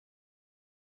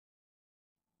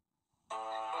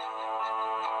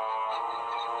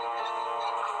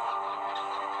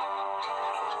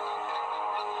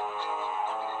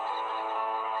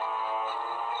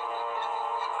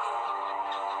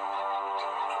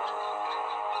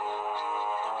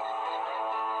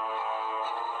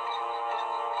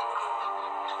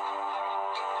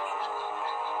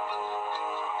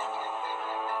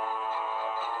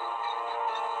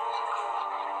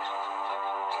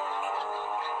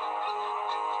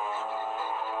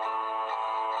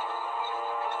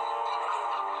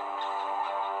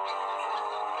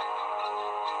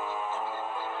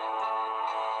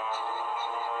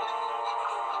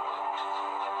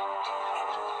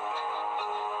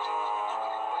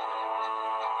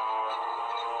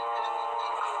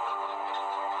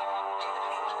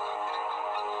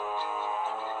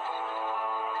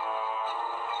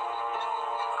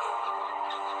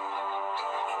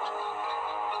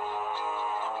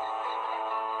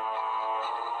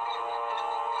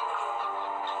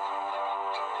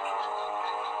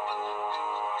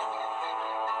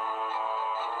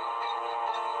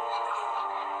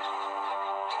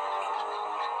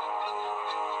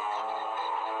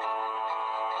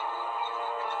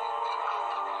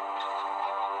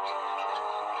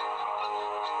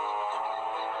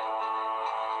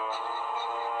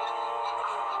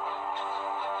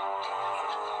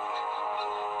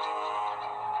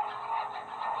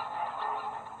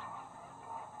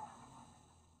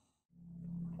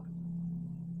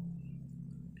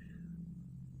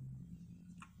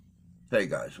Hey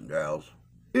guys and gals,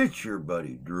 it's your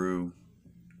buddy Drew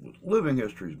with Living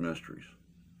History's Mysteries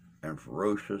and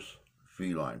Ferocious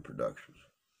Feline Productions.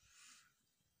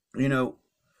 You know,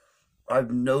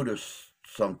 I've noticed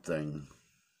something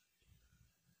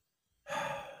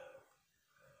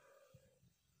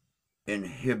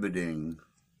inhibiting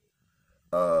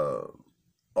our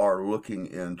looking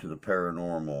into the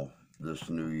paranormal this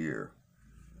new year.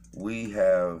 We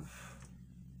have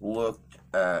looked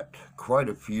at quite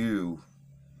a few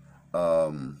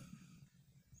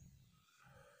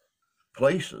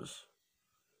places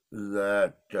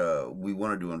that we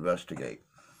wanted to investigate.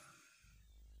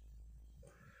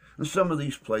 And some of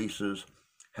these places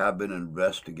have been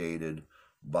investigated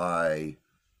by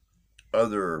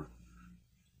other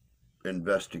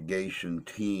investigation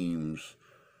teams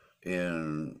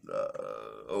in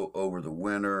over the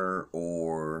winter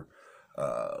or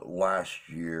last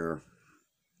year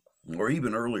or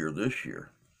even earlier this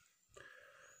year.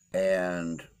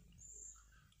 And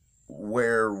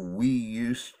where we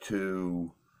used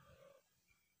to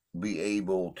be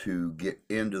able to get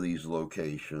into these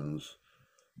locations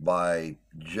by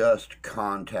just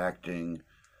contacting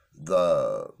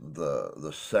the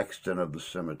sexton of the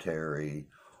cemetery,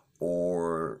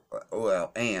 or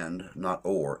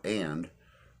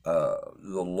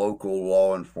the local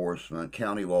law enforcement,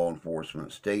 county law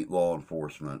enforcement, state law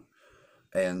enforcement,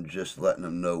 and just letting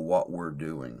them know what we're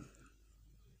doing.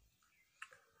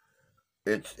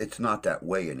 It's not that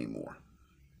way anymore.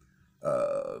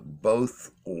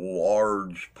 Both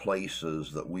large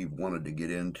places that we've wanted to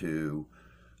get into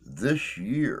this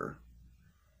year,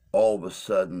 all of a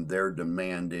sudden they're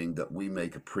demanding that we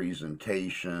make a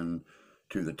presentation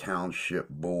to the township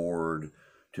board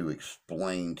to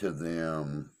explain to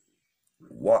them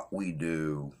what we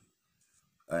do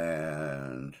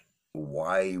and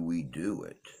why we do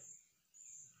it.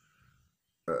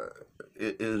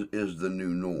 It is the new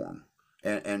norm.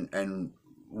 And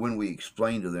when we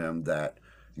explain to them that,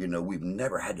 we've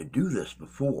never had to do this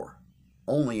before,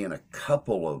 only in a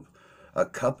couple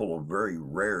of very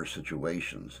rare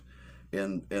situations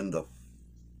in the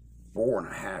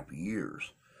 4.5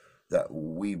 years that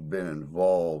we've been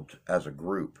involved as a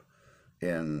group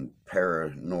in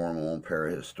paranormal and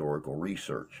parahistorical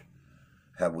research,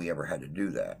 have we ever had to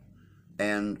do that.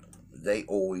 And they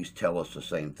always tell us the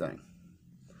same thing.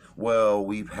 Well,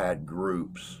 we've had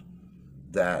groups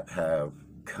that have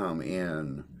come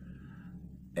in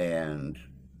and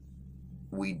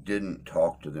we didn't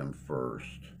talk to them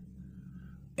first,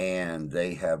 and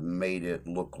they have made it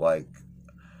look like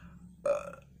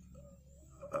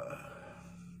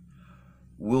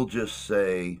we'll just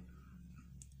say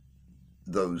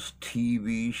those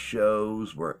TV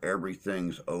shows where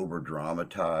everything's over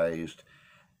dramatized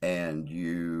and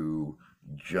you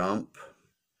jump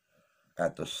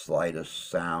at the slightest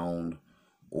sound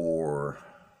or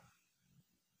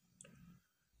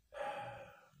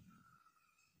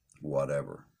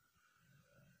whatever.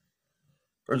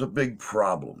 There's a big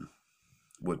problem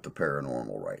with the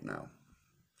paranormal right now,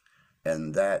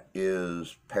 and that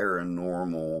is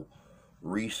paranormal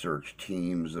research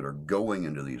teams that are going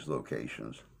into these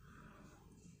locations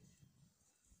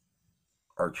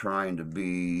are trying to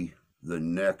be the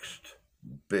next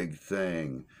big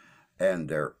thing, and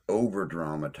they're over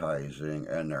dramatizing,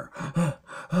 and they're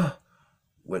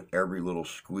with every little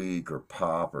squeak or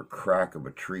pop or crack of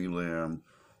a tree limb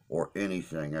or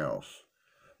anything else.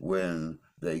 When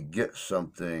they get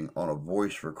something on a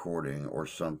voice recording or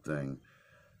something,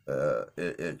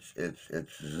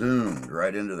 it's zoomed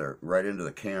right into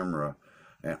the camera,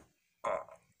 and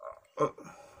uh,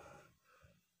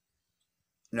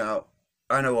 now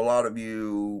I know a lot of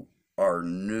you are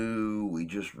new. We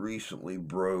just recently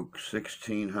broke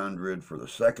 1600 for the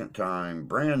second time,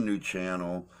 brand new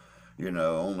channel,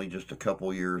 only just a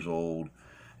couple years old,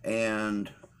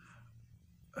 and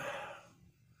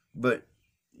but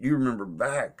you remember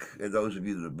back, those of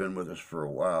you that have been with us for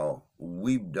a while,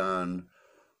 we've done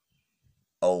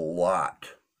a lot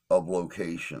of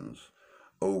locations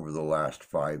over the last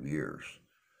 5 years.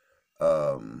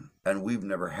 And we've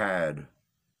never had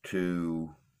to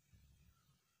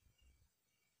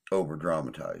over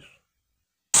dramatize.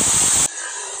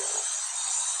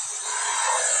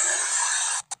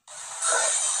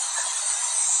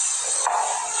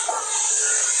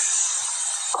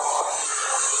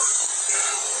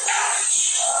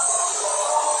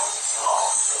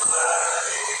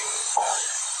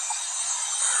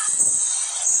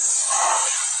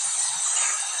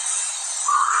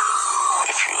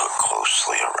 If you look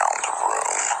closely around the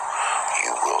room,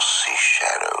 you will see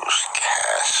shadows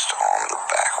cast on the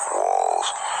back walls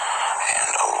and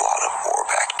a lot of orb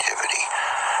activity.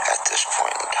 At this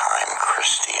point in time,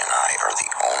 Christy and I are the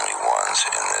only ones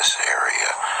in this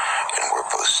area, and we're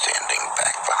both standing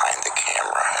back behind the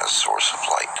camera as source of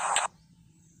light.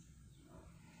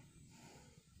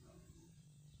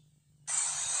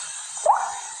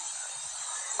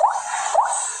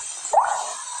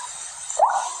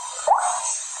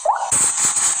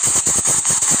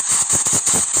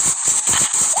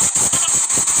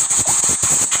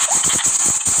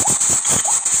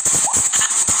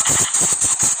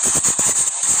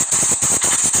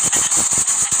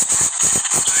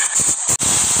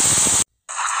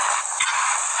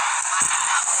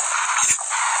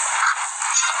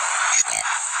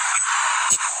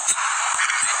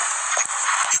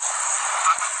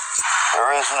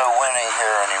 There is no winning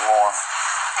here anymore.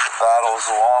 The battle's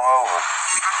long over.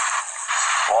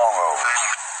 Long over.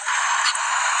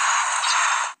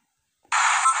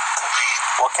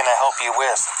 What can I help you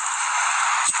with?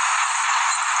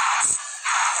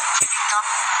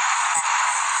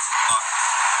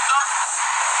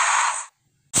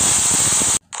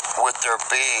 With there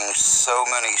being so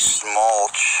many small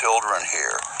children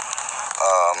here,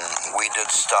 we did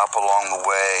stop along the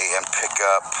way and pick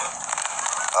up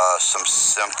some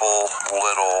simple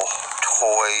little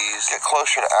toys. Get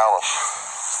closer to Alice.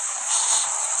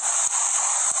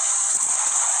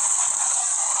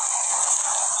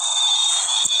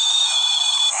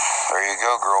 There you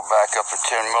go, girl. Back up at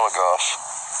 10 milligauss.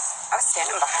 I was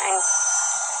standing behind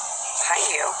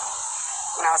you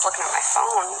when I was looking at my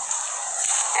phone,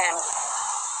 and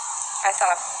I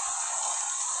thought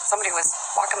somebody was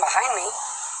walking behind me,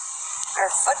 or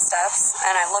footsteps,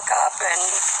 and I look up and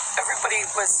everybody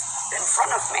was in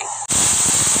front of me.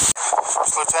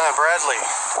 First Lieutenant Bradley,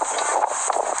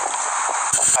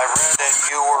 I read that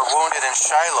you were wounded in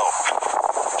Shiloh.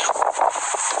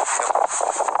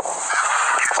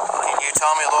 Can you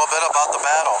tell me a little bit about the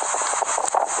battle?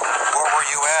 Where were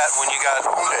you at when you got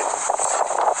wounded?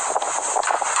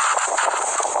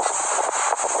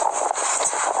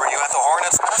 Were you at the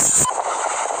Hornet's Nest?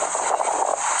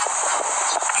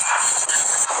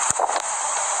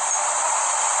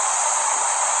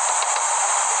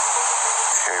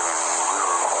 Okay, when we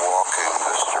were walking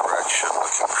this direction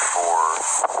looking for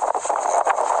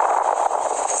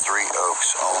Three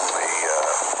Oaks only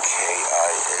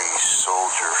KIA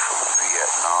soldier from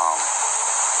Vietnam,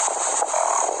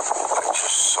 I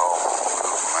just saw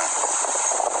movement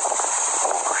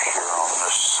over here on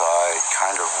this side,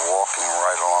 kind of walking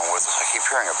right along with us. I keep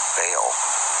hearing a bell.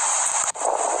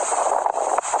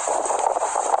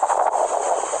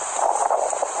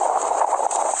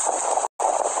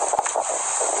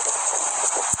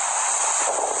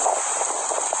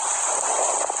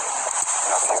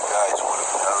 Now, if you guys would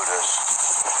have noticed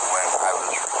when I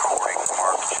was recording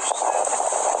Mark just then,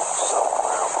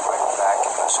 somewhere right back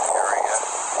in this area,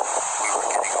 we were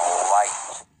getting a light.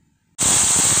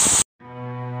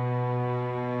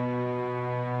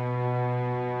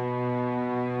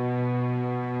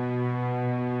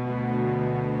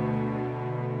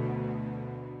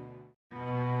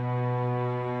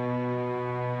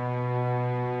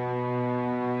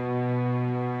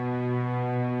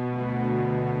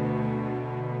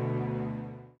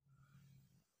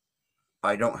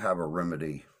 I don't have a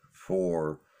remedy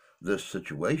for this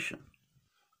situation.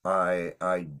 I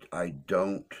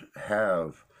don't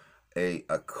have a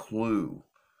clue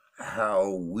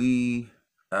how we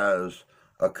as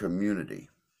a community,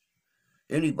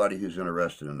 anybody who's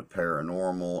interested in the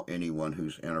paranormal, anyone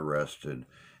who's interested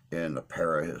in the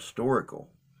parahistorical,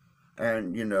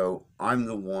 and I'm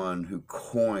the one who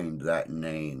coined that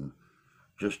name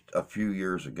just a few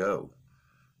years ago,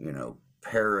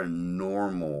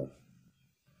 paranormal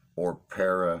or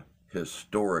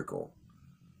parahistorical.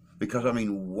 Because, I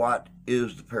mean, what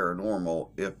is the paranormal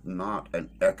if not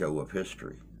an echo of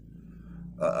history?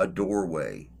 A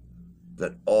doorway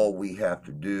that all we have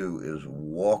to do is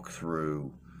walk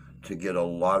through to get a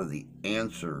lot of the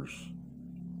answers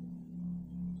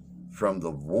from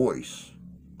the voice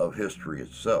of history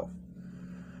itself.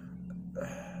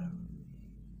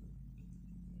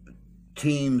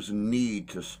 Teams need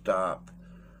to stop,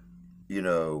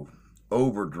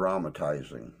 over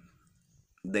dramatizing.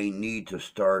 They need to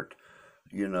start,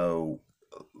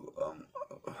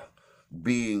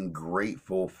 being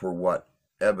grateful for what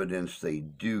evidence they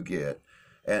do get.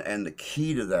 And the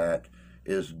key to that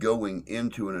is going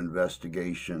into an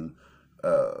investigation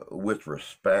with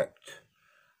respect,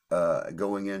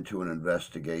 going into an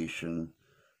investigation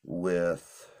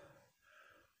with,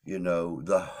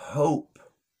 the hope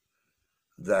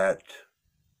that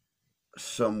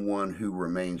someone who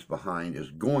remains behind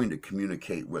is going to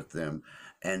communicate with them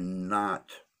and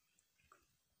not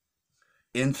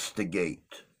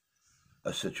instigate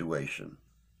a situation.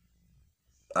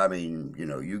 I mean,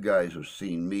 you guys have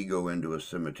seen me go into a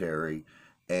cemetery,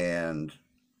 and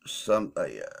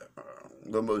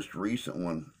the most recent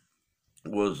one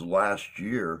was last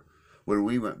year when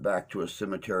we went back to a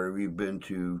cemetery we've been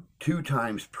to 2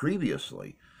 times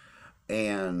previously.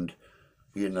 And,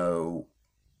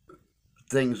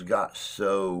 things got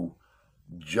so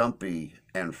jumpy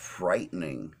and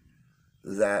frightening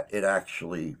that it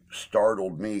actually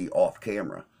startled me off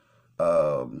camera.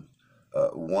 One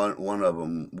of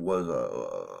them was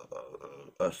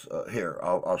here,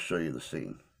 I'll show you the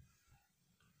scene.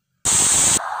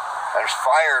 And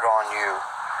fired on you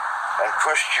and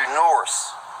pushed you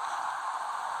north.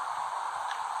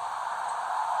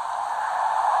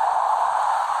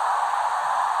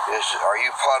 Are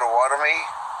you Potawatomi?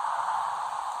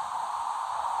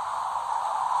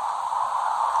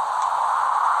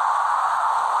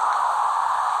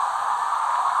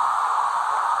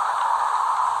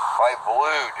 By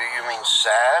blue, do you mean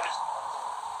sad?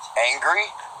 Angry?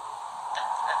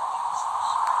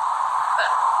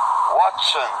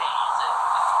 Watson.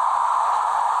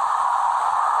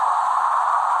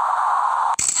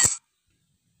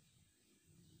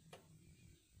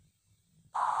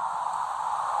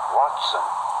 Watson.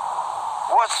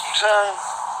 Watson.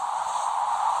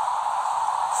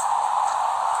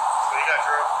 What do you got,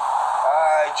 Drew?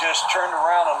 I just turned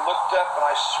around and looked up, and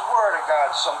I swear to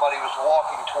God somebody was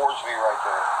walking towards me right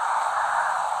there.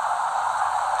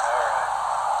 All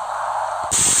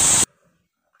right.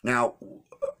 Now,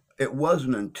 it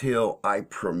wasn't until I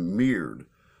premiered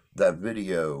that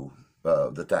video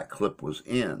that clip was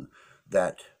in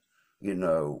that,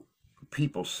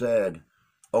 people said,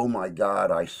 "Oh my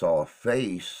God, I saw a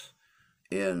face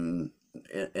in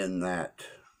that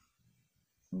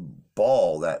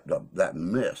ball, that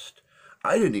mist."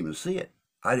 I didn't even see it.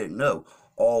 I didn't know.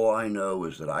 All I know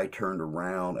is that I turned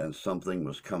around and something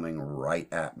was coming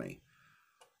right at me.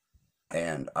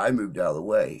 And I moved out of the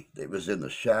way. It was in the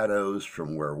shadows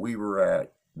from where we were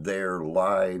at, there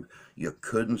live. You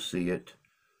couldn't see it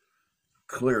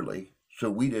clearly. So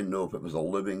we didn't know if it was a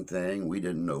living thing. We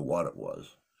didn't know what it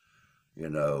was.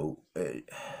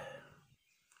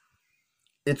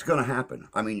 It's going to happen.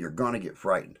 I mean, you're going to get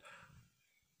frightened.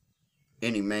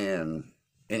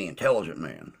 Any intelligent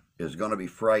man is going to be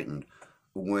frightened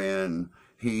when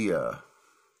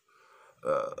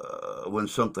when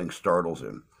something startles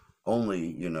him.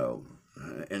 Only,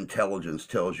 intelligence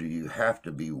tells you have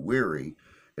to be wary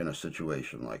in a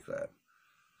situation like that.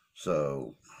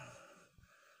 So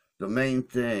the main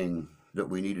thing that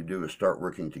we need to do is start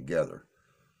working together.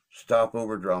 Stop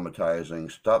over dramatizing.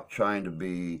 Stop trying to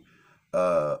be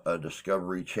a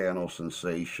Discovery Channel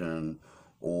sensation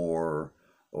or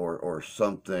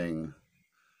something,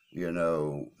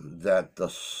 that the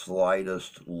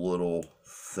slightest little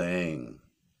thing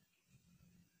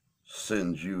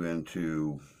sends you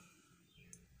into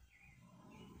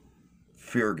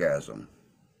feargasm.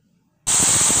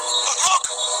 Look!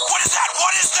 What is that?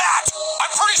 What is that? I'm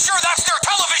pretty sure that's their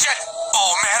television!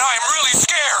 Oh man, I'm really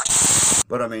scared!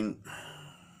 But I mean,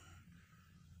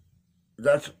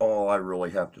 that's all I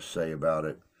really have to say about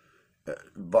it.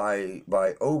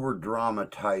 by over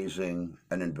dramatizing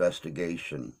an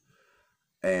investigation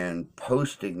and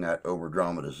posting that over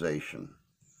dramatization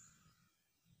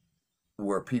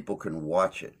where people can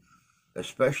watch it,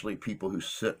 especially people who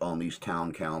sit on these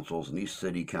town councils and these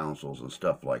city councils and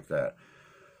stuff like that.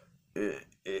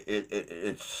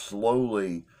 It's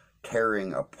slowly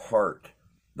tearing apart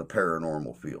the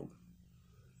paranormal field,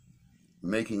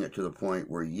 making it to the point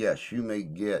where, yes, you may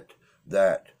get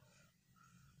that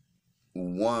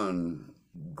one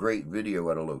great video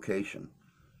at a location,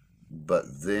 but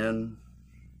then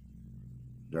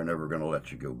they're never going to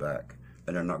let you go back,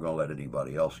 and they're not going to let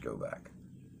anybody else go back,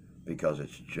 because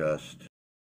it's just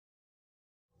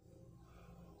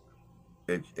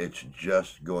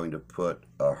going to put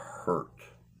a hurt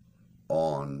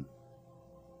on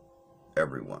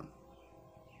everyone.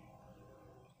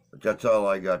 But that's all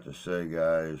I got to say,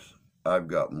 guys. I've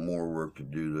got more work to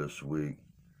do this week.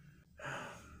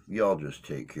 Y'all just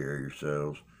take care of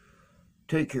yourselves.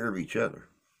 Take care of each other.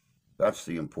 That's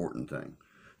the important thing,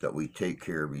 that we take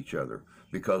care of each other,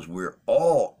 because we're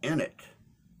all in it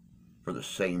for the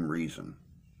same reason: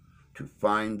 to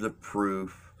find the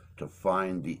proof, to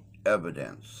find the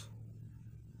evidence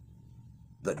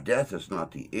that death is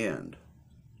not the end.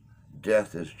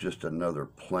 Death is just another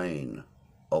plane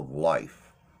of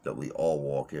life that we all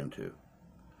walk into.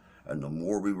 And the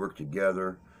more we work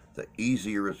together, the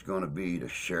easier it's going to be to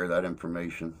share that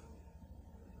information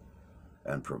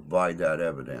and provide that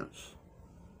evidence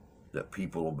that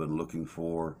people have been looking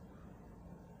for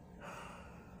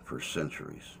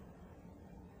centuries.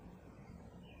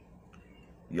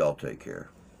 Y'all take care.